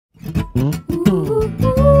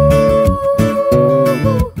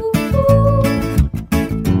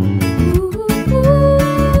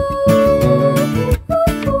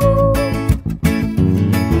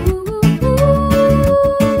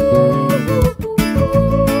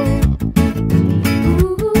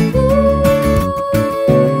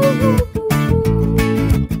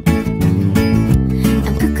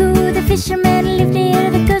Fishermen live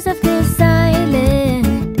near the coast of this island.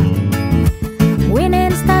 Wind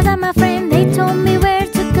and stars are my friend, they told me where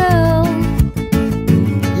to go.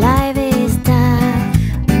 Life is tough,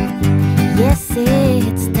 yes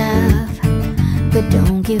it's tough, but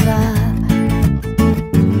don't give up.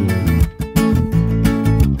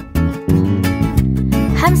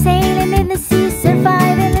 I'm sailing in the sea,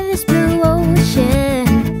 surviving in this blue ocean.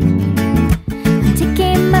 I'm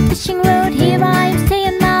taking my fishing road, here I am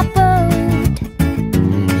staying my boat.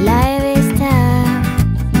 Life is tough,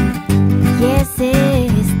 yes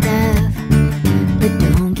it's tough, but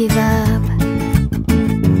don't give up.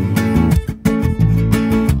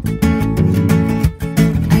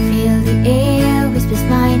 I feel the air whispers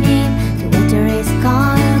my name, the water is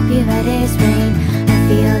calm, pure as rain. I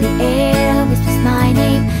feel the air whispers my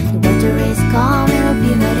name, the water is calm,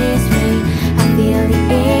 pure as rain. I feel the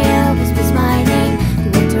air whispers my name, the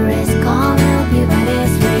water is calm, pure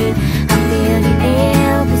as rain. I feel the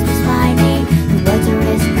air whispers my name, the water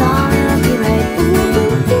is calm, pure as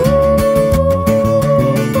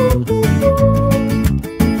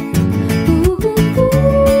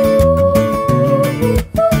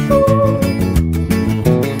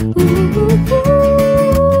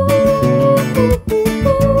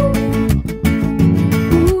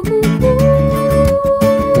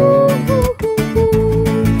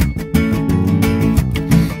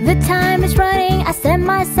the time is running, I set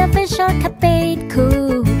myself a shortcut bait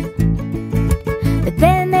cool. But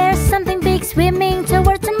then there's something big swimming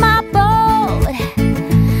towards my boat.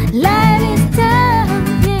 Life is tough,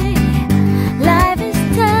 yeah, life is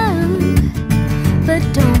tough, but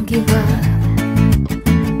don't give up.